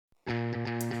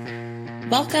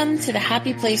Welcome to the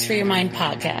Happy Place for Your Mind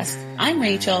podcast. I'm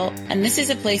Rachel, and this is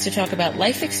a place to talk about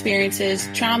life experiences,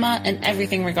 trauma, and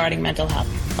everything regarding mental health.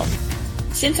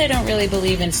 Since I don't really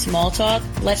believe in small talk,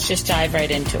 let's just dive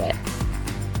right into it.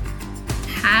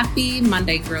 Happy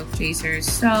Monday, Growth Chasers.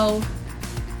 So,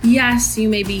 yes, you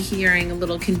may be hearing a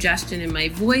little congestion in my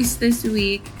voice this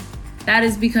week. That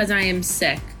is because I am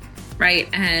sick, right?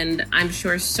 And I'm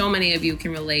sure so many of you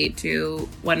can relate to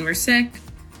when we're sick,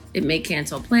 it may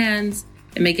cancel plans.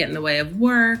 It may get in the way of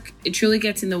work. It truly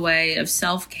gets in the way of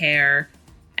self-care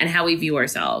and how we view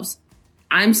ourselves.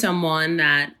 I'm someone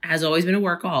that has always been a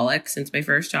workaholic since my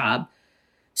first job.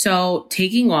 So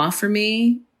taking off for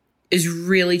me is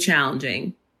really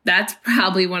challenging. That's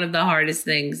probably one of the hardest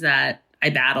things that I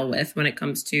battle with when it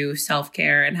comes to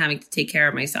self-care and having to take care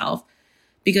of myself.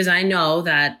 Because I know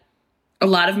that a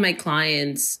lot of my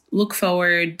clients look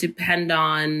forward, depend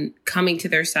on coming to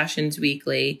their sessions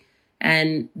weekly.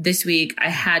 And this week I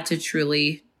had to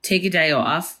truly take a day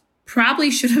off.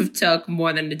 Probably should have took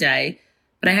more than a day,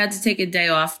 but I had to take a day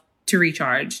off to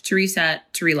recharge, to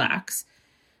reset, to relax.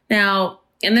 Now,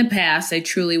 in the past, I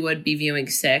truly would be viewing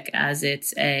sick as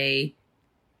it's a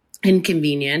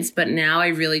inconvenience, but now I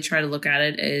really try to look at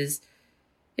it as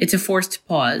it's a forced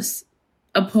pause.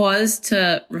 A pause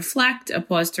to reflect, a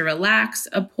pause to relax,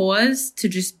 a pause to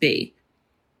just be,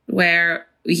 where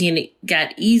we can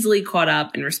get easily caught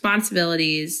up in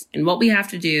responsibilities and what we have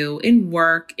to do in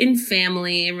work, in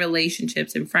family, in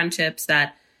relationships, in friendships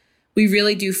that we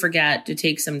really do forget to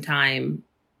take some time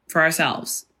for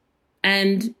ourselves.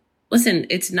 And listen,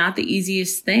 it's not the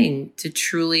easiest thing to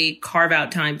truly carve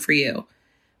out time for you.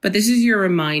 But this is your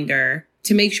reminder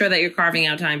to make sure that you're carving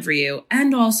out time for you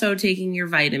and also taking your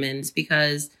vitamins,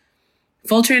 because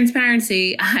full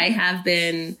transparency, I have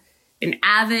been an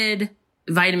avid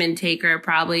vitamin taker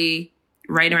probably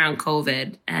right around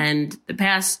COVID. And the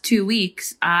past 2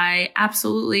 weeks, I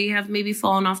absolutely have maybe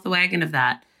fallen off the wagon of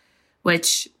that,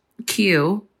 which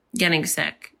cue getting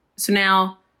sick. So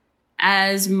now,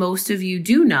 as most of you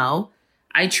do know,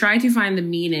 I try to find the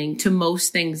meaning to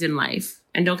most things in life.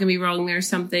 And don't get me wrong, there are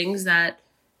some things that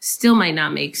still might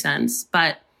not make sense.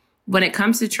 But when it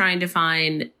comes to trying to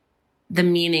find the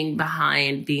meaning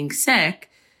behind being sick,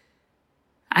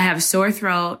 I have a sore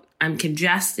throat, I'm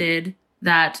congested,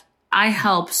 that I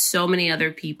help so many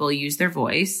other people use their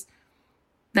voice,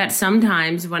 that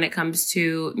sometimes when it comes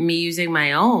to me using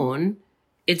my own,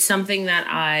 it's something that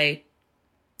I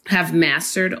have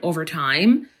mastered over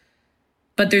time.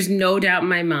 But there's no doubt in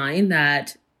my mind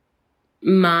that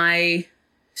my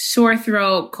sore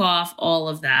throat, cough, all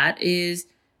of that is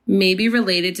maybe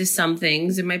related to some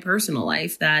things in my personal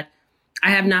life that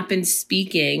I have not been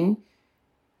speaking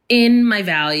in my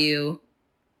value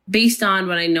based on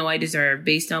what I know I deserve,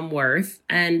 based on worth.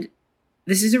 And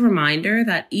this is a reminder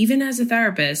that even as a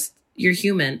therapist, you're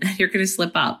human and you're going to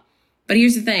slip up. But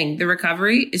here's the thing, the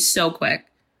recovery is so quick.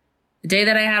 The day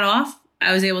that I had off,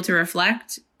 I was able to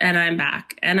reflect and I'm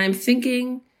back. And I'm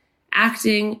thinking,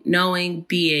 acting, knowing,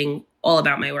 being all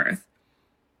about my worth.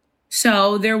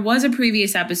 So there was a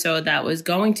previous episode that was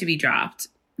going to be dropped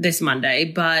this Monday,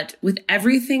 but with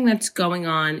everything that's going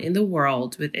on in the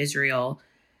world with Israel,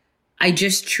 I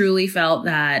just truly felt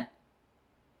that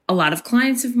a lot of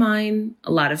clients of mine,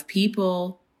 a lot of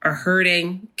people are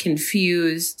hurting,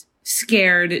 confused,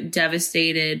 scared,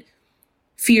 devastated,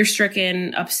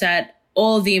 fear-stricken, upset.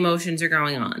 All of the emotions are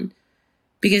going on.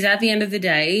 Because at the end of the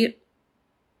day,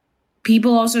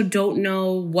 people also don't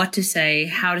know what to say,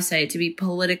 how to say it to be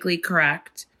politically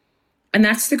correct. And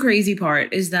that's the crazy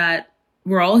part, is that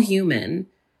we're all human.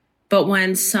 But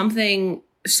when something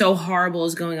so horrible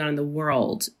is going on in the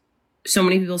world, so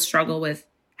many people struggle with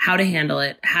how to handle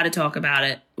it, how to talk about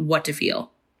it, what to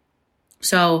feel.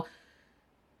 So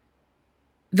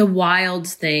the wild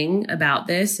thing about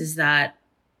this is that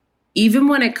even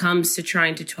when it comes to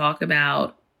trying to talk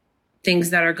about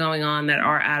things that are going on that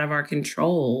are out of our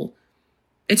control,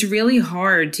 it's really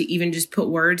hard to even just put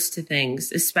words to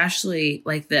things, especially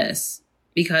like this,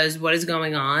 because what is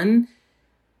going on,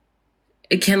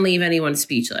 it can leave anyone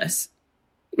speechless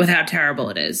with how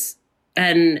terrible it is.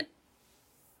 And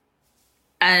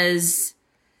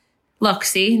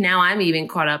see, now I'm even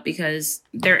caught up because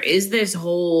there is this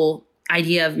whole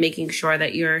idea of making sure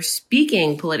that you're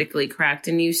speaking politically correct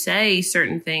and you say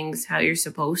certain things how you're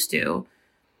supposed to.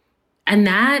 And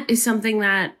that is something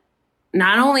that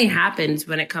not only happens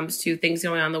when it comes to things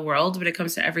going on in the world, but it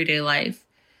comes to everyday life.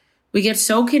 We get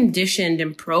so conditioned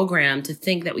and programmed to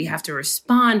think that we have to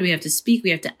respond, we have to speak, we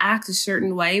have to act a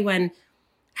certain way, when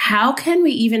how can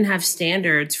we even have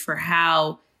standards for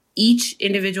how each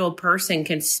individual person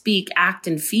can speak, act,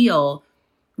 and feel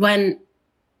when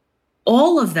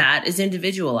all of that is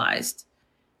individualized.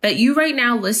 That you right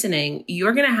now listening,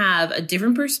 you're going to have a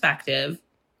different perspective,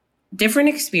 different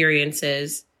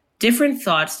experiences, different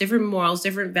thoughts, different morals,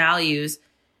 different values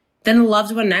than the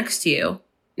loved one next to you.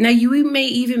 Now, you may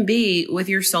even be with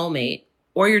your soulmate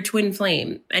or your twin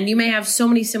flame, and you may have so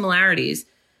many similarities,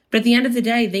 but at the end of the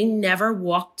day, they never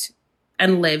walked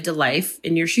and lived a life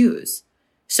in your shoes.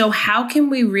 So how can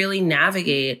we really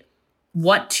navigate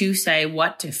what to say,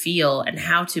 what to feel, and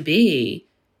how to be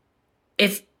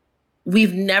if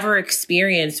we've never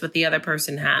experienced what the other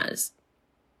person has?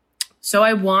 So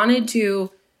I wanted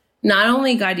to not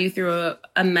only guide you through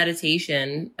a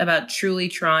meditation about truly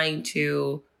trying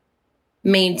to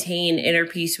maintain inner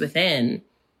peace within,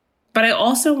 but I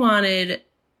also wanted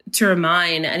to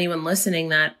remind anyone listening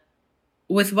that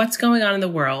with what's going on in the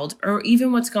world, or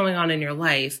even what's going on in your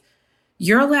life,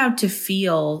 you're allowed to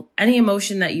feel any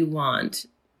emotion that you want.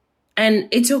 And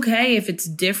it's okay if it's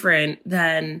different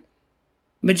than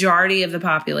majority of the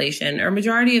population or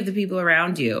majority of the people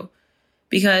around you,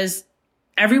 because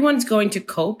everyone's going to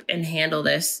cope and handle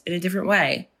this in a different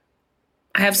way.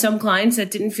 I have some clients that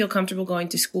didn't feel comfortable going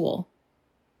to school.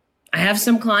 I have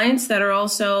some clients that are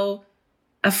also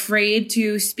afraid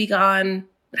to speak on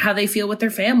how they feel with their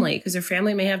family because their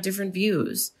family may have different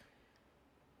views.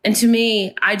 And to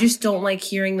me, I just don't like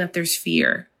hearing that there's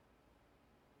fear,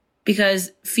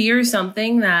 because fear is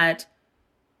something that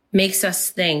makes us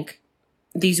think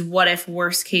these what if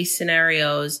worst case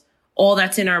scenarios, all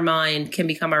that's in our mind can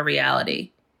become our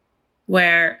reality,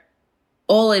 where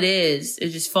all it is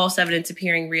just false evidence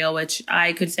appearing real, which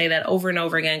I could say that over and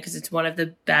over again because it's one of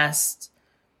the best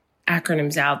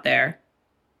acronyms out there.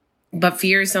 But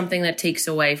fear is something that takes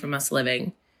away from us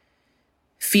living.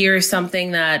 Fear is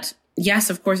something that, yes,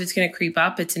 of course, it's going to creep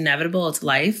up. It's inevitable. It's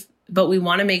life. But we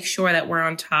want to make sure that we're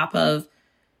on top of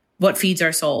what feeds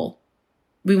our soul.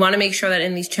 We want to make sure that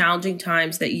in these challenging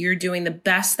times that you're doing the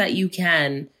best that you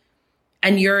can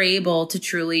and you're able to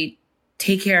truly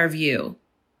take care of you.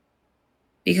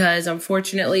 Because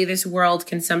unfortunately, this world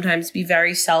can sometimes be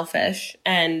very selfish,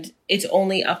 and it's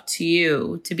only up to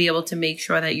you to be able to make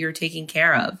sure that you're taken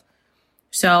care of.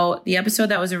 So the episode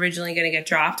that was originally going to get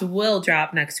dropped will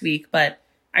drop next week, but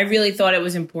I really thought it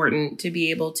was important to be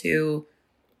able to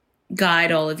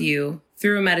guide all of you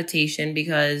through a meditation,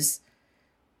 because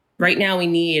right now we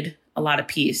need a lot of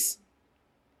peace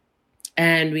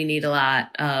and we need a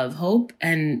lot of hope.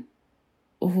 And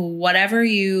whatever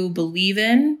you believe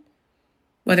in,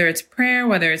 whether it's prayer,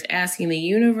 whether it's asking the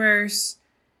universe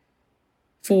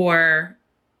for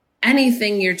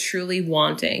anything you're truly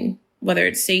wanting, whether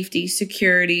it's safety,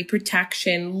 security,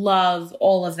 protection, love,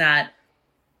 all of that,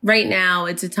 right now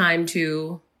it's a time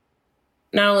to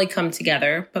not only come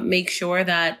together, but make sure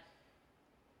that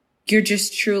you're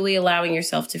just truly allowing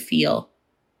yourself to feel.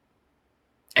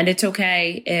 And it's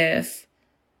okay if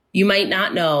you might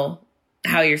not know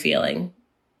how you're feeling.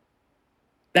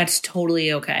 That's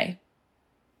totally okay.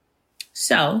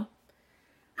 So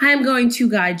I'm going to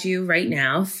guide you right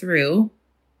now through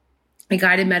a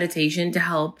guided meditation to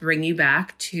help bring you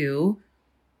back to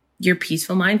your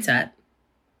peaceful mindset.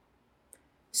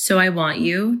 So I want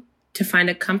you to find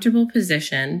a comfortable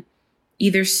position,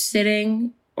 either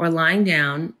sitting or lying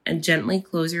down, and gently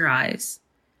close your eyes.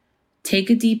 Take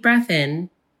a deep breath in,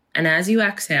 and as you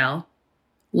exhale,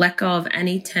 let go of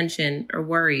any tension or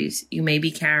worries you may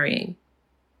be carrying,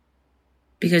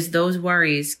 because those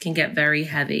worries can get very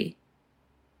heavy.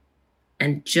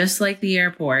 And just like the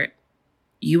airport,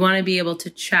 you want to be able to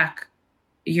check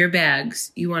your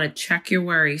bags. You want to check your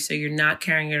worries so you're not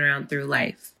carrying it around through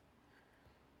life.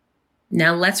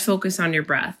 Now let's focus on your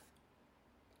breath.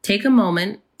 Take a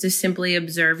moment to simply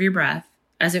observe your breath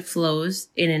as it flows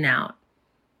in and out.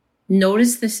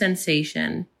 Notice the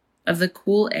sensation of the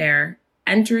cool air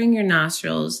entering your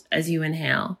nostrils as you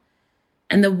inhale,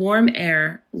 and the warm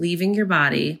air leaving your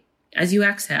body as you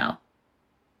exhale.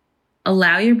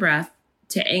 Allow your breath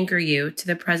to anchor you to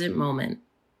the present moment.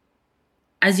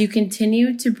 As you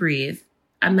continue to breathe,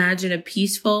 imagine a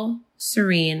peaceful,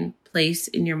 serene place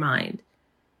in your mind.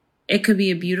 It could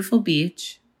be a beautiful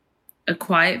beach, a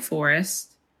quiet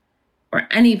forest, or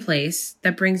any place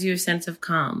that brings you a sense of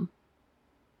calm.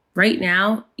 Right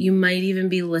now, you might even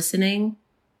be listening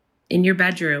in your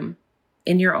bedroom,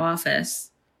 in your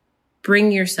office.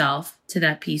 Bring yourself to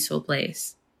that peaceful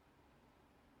place.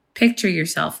 Picture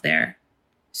yourself there,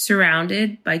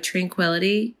 surrounded by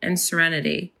tranquility and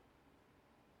serenity.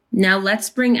 Now let's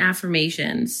bring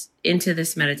affirmations into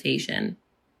this meditation,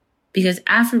 because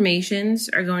affirmations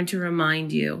are going to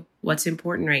remind you what's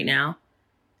important right now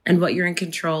and what you're in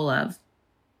control of.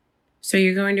 So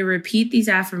you're going to repeat these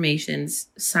affirmations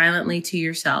silently to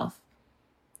yourself.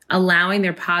 allowing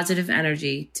their positive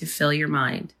energy to fill your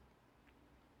mind.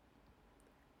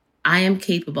 I am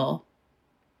capable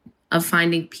of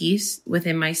finding peace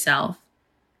within myself,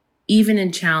 even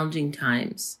in challenging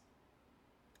times.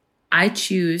 I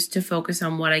choose to focus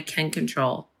on what I can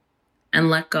control and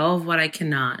let go of what I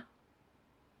cannot.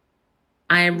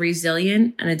 I am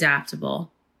resilient and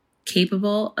adaptable,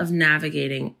 capable of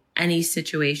navigating any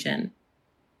situation.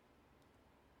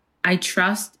 I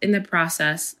trust in the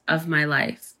process of my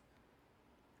life.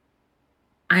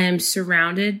 I am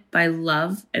surrounded by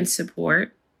love and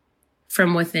support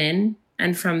from within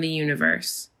and from the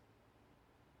universe.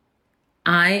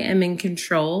 I am in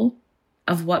control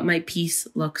of what my peace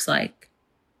looks like.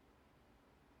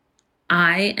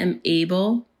 I am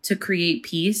able to create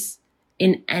peace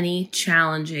in any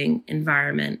challenging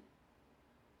environment.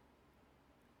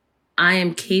 I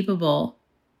am capable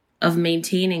of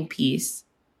maintaining peace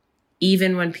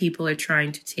even when people are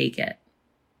trying to take it.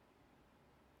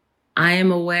 I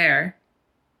am aware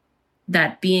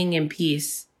that being in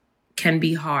peace can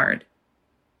be hard,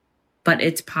 but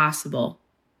it's possible.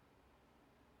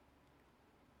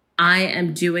 I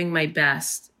am doing my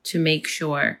best to make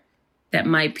sure that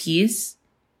my peace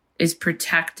is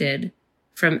protected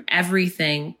from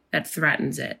everything that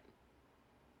threatens it.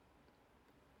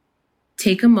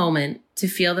 Take a moment to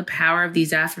feel the power of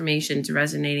these affirmations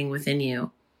resonating within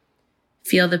you.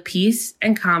 Feel the peace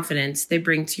and confidence they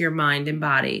bring to your mind and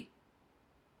body.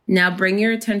 Now bring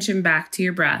your attention back to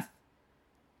your breath.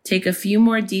 Take a few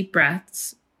more deep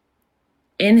breaths,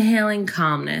 inhaling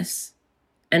calmness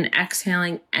and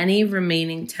exhaling any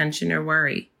remaining tension or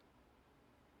worry.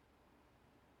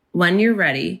 When you're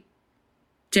ready,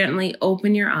 gently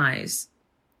open your eyes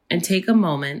and take a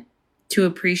moment to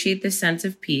appreciate the sense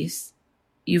of peace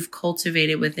you've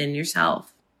cultivated within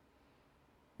yourself.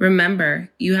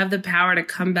 Remember, you have the power to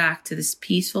come back to this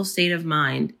peaceful state of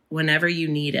mind whenever you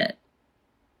need it.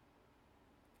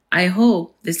 I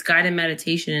hope this guided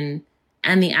meditation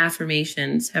and the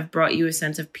affirmations have brought you a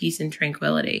sense of peace and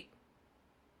tranquility.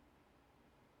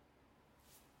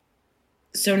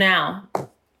 So now,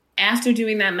 after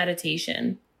doing that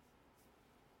meditation,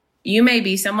 you may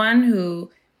be someone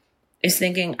who is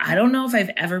thinking, I don't know if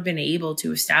I've ever been able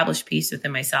to establish peace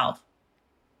within myself.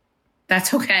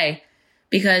 That's okay,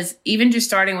 because even just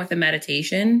starting with the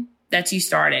meditation, that's you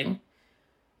starting.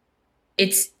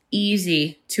 It's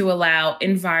easy to allow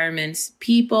environments,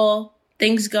 people,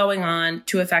 things going on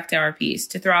to affect our peace,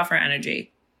 to throw off our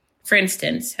energy. For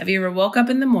instance, have you ever woke up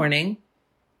in the morning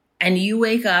and you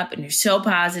wake up and you're so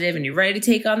positive and you're ready to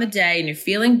take on the day and you're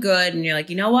feeling good and you're like,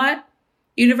 you know what?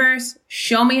 Universe,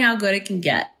 show me how good it can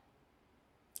get.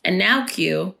 And now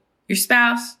cue your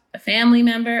spouse, a family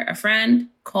member, a friend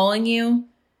calling you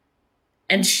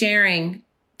and sharing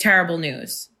terrible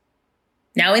news.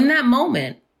 Now in that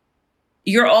moment,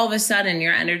 you're all of a sudden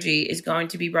your energy is going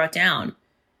to be brought down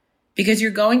because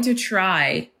you're going to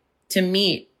try to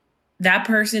meet that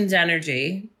person's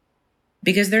energy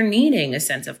because they're needing a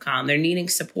sense of calm. They're needing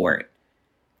support.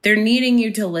 They're needing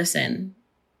you to listen.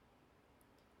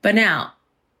 But now,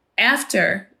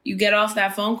 after you get off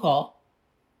that phone call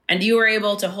and you were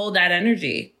able to hold that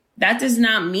energy, that does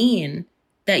not mean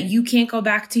that you can't go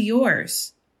back to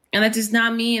yours. And that does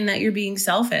not mean that you're being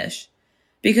selfish,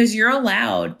 because you're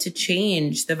allowed to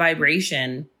change the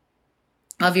vibration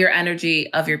of your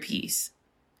energy, of your peace.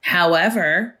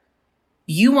 However,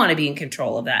 you want to be in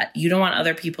control of that. You don't want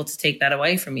other people to take that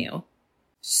away from you.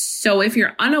 So if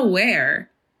you're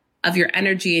unaware of your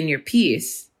energy and your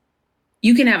peace,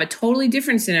 you can have a totally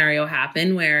different scenario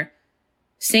happen where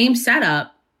same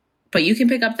setup, but you can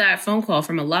pick up that phone call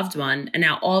from a loved one and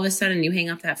now all of a sudden you hang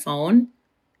up that phone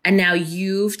and now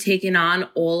you've taken on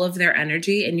all of their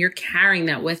energy and you're carrying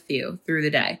that with you through the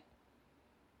day.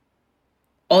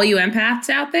 All you empaths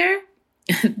out there,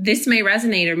 this may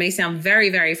resonate or may sound very,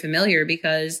 very familiar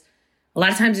because a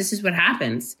lot of times this is what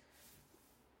happens.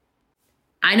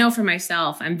 I know for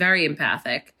myself, I'm very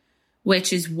empathic,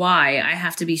 which is why I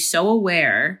have to be so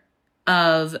aware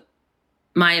of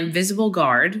my invisible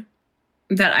guard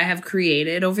that I have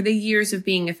created over the years of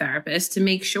being a therapist to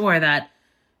make sure that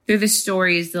through the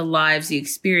stories, the lives, the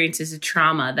experiences, the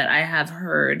trauma that I have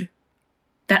heard,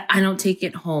 that I don't take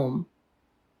it home.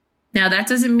 Now, that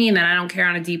doesn't mean that I don't care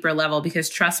on a deeper level, because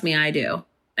trust me, I do.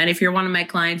 And if you're one of my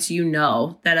clients, you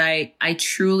know that I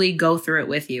truly go through it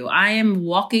with you. I am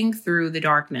walking through the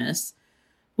darkness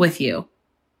with you.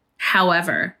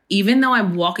 However, even though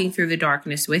I'm walking through the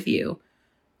darkness with you,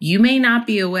 you may not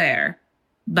be aware,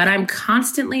 but I'm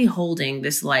constantly holding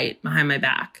this light behind my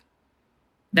back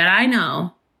that I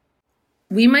know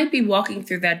we might be walking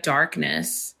through that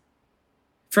darkness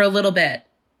for a little bit.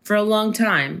 for a long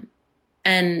time.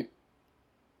 And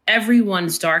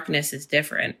everyone's darkness is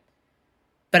different.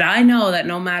 But I know that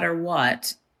no matter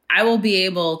what, I will be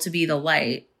able to be the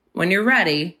light when you're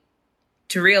ready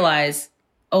to realize,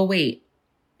 oh, wait,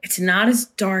 it's not as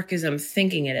dark as I'm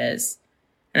thinking it is.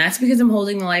 And that's because I'm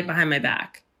holding the light behind my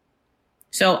back.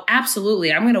 So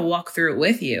absolutely, I'm going to walk through it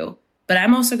with you, but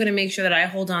I'm also going to make sure that I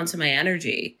hold on to my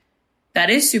energy. That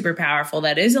is super powerful.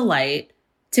 That is a light,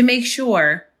 to make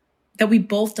sure that we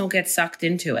both don't get sucked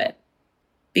into it.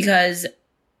 Because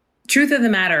truth of the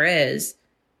matter is,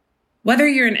 whether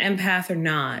you're an empath or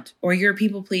not, or you're a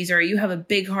people pleaser, or you have a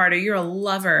big heart, or you're a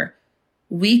lover,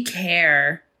 we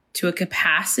care to a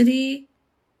capacity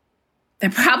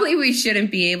that probably we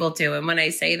shouldn't be able to. And when I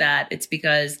say that, it's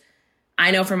because I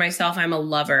know for myself, I'm a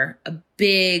lover, a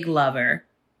big lover,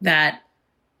 that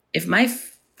if my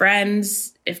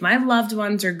friends, if my loved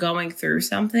ones are going through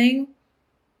something,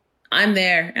 I'm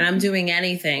there and I'm doing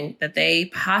anything that they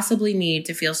possibly need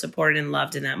to feel supported and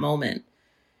loved in that moment.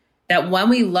 That when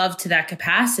we love to that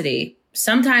capacity,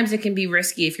 sometimes it can be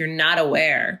risky if you're not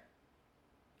aware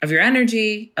of your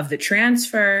energy, of the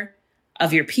transfer,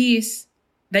 of your peace,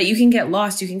 that you can get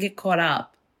lost, you can get caught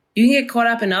up. You can get caught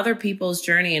up in other people's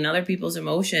journey and other people's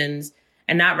emotions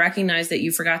and not recognize that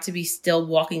you forgot to be still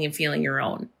walking and feeling your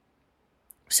own.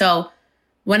 So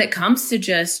when it comes to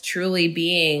just truly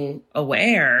being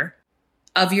aware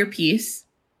of your peace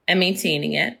and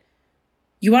maintaining it,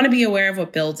 you want to be aware of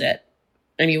what builds it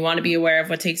and you want to be aware of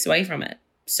what takes away from it.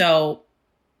 So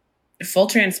full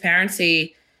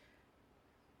transparency,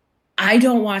 I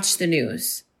don't watch the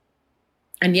news.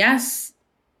 And yes,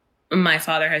 my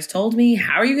father has told me,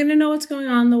 how are you going to know what's going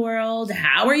on in the world?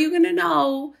 How are you going to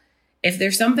know if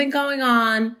there's something going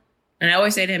on? And I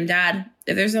always say to him, Dad,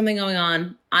 if there's something going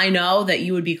on, I know that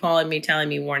you would be calling me, telling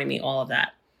me, warning me, all of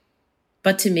that.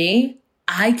 But to me,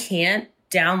 I can't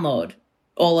download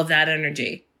all of that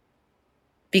energy.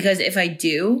 Because if I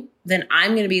do, then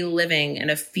I'm going to be living in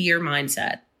a fear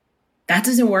mindset. That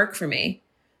doesn't work for me.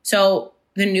 So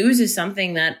the news is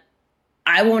something that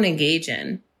I won't engage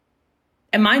in.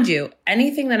 And mind you,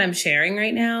 anything that I'm sharing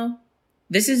right now,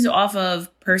 this is off of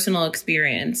personal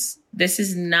experience. This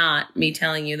is not me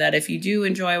telling you that if you do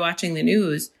enjoy watching the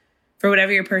news for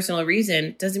whatever your personal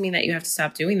reason, doesn't mean that you have to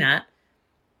stop doing that.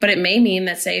 But it may mean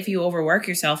that, say, if you overwork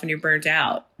yourself and you're burnt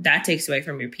out, that takes away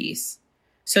from your peace.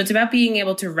 So it's about being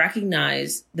able to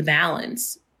recognize the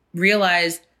balance,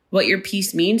 realize what your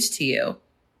peace means to you.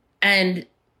 And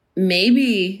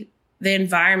maybe the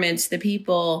environments, the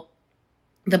people,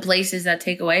 the places that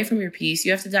take away from your peace,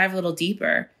 you have to dive a little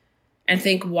deeper and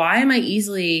think, why am I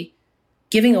easily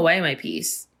giving away my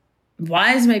peace?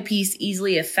 Why is my peace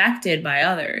easily affected by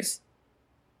others?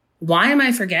 Why am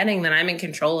I forgetting that I'm in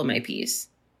control of my peace?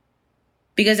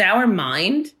 Because our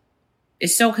mind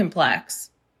is so complex,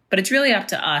 but it's really up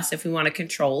to us if we want to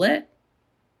control it.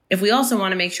 If we also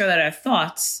want to make sure that our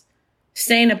thoughts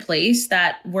stay in a place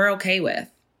that we're okay with.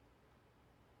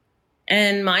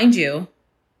 And mind you,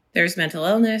 there's mental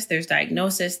illness, there's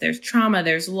diagnosis, there's trauma,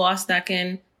 there's loss that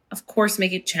can, of course,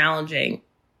 make it challenging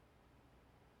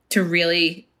to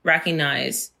really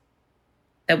recognize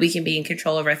that we can be in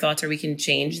control of our thoughts or we can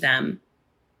change them.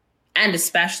 And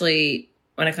especially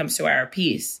when it comes to our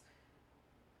peace.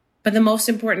 But the most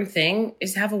important thing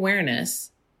is to have awareness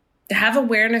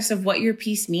of what your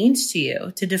peace means to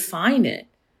you, to define it.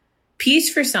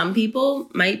 Peace for some people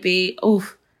might be,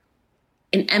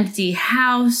 an empty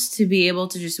house, to be able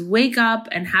to just wake up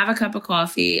and have a cup of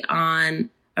coffee on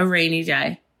a rainy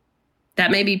day.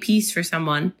 That may be peace for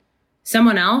someone.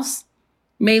 Someone else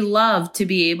may love to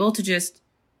be able to just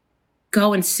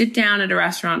go and sit down at a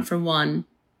restaurant for one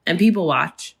and people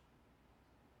watch.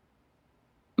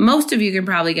 Most of you can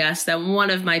probably guess that one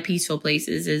of my peaceful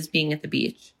places is being at the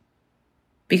beach.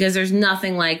 Because there's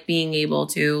nothing like being able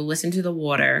to listen to the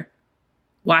water,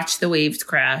 watch the waves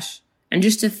crash, and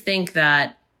just to think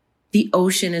that the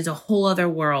ocean is a whole other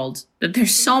world, that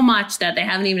there's so much that they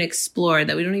haven't even explored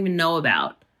that we don't even know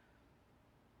about.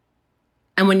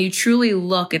 And when you truly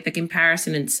look at the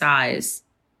comparison in size,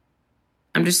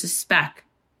 I'm just a speck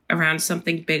around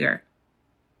something bigger,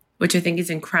 which I think is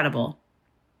incredible.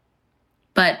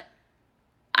 But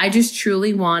I just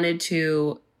truly wanted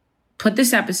to put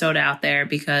this episode out there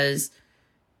because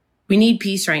we need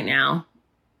peace right now.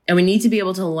 And we need to be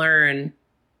able to learn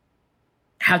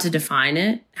how to define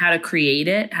it, how to create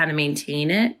it, how to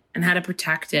maintain it, and how to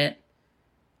protect it.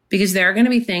 Because there are going to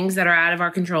be things that are out of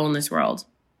our control in this world.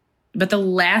 But the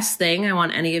last thing I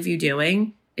want any of you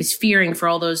doing is fearing for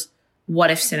all those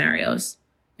what if scenarios.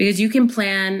 Because you can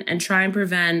plan and try and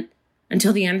prevent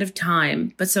until the end of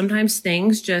time. But sometimes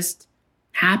things just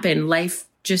happen. Life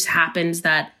just happens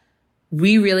that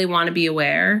we really want to be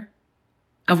aware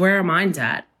of where our mind's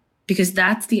at, because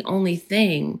that's the only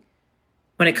thing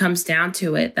when it comes down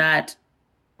to it that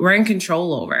we're in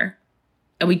control over,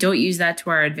 and we don't use that to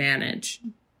our advantage.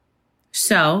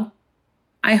 So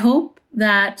I hope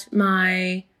that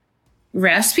my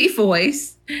raspy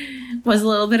voice was a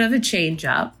little bit of a change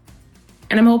up,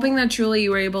 and I'm hoping that truly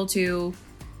you were able to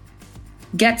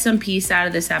get some peace out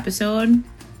of this episode,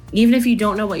 even if you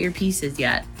don't know what your piece is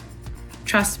yet.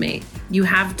 Trust me, you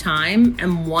have time,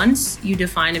 and once you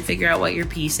define and figure out what your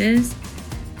piece is,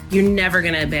 you're never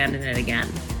going to abandon it again.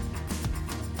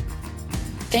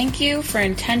 Thank you for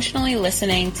intentionally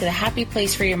listening to the Happy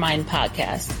Place for Your Mind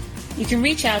podcast. You can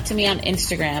reach out to me on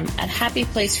Instagram at Happy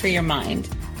Place for Your Mind.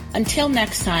 Until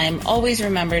next time, always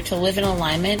remember to live in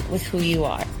alignment with who you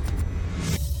are.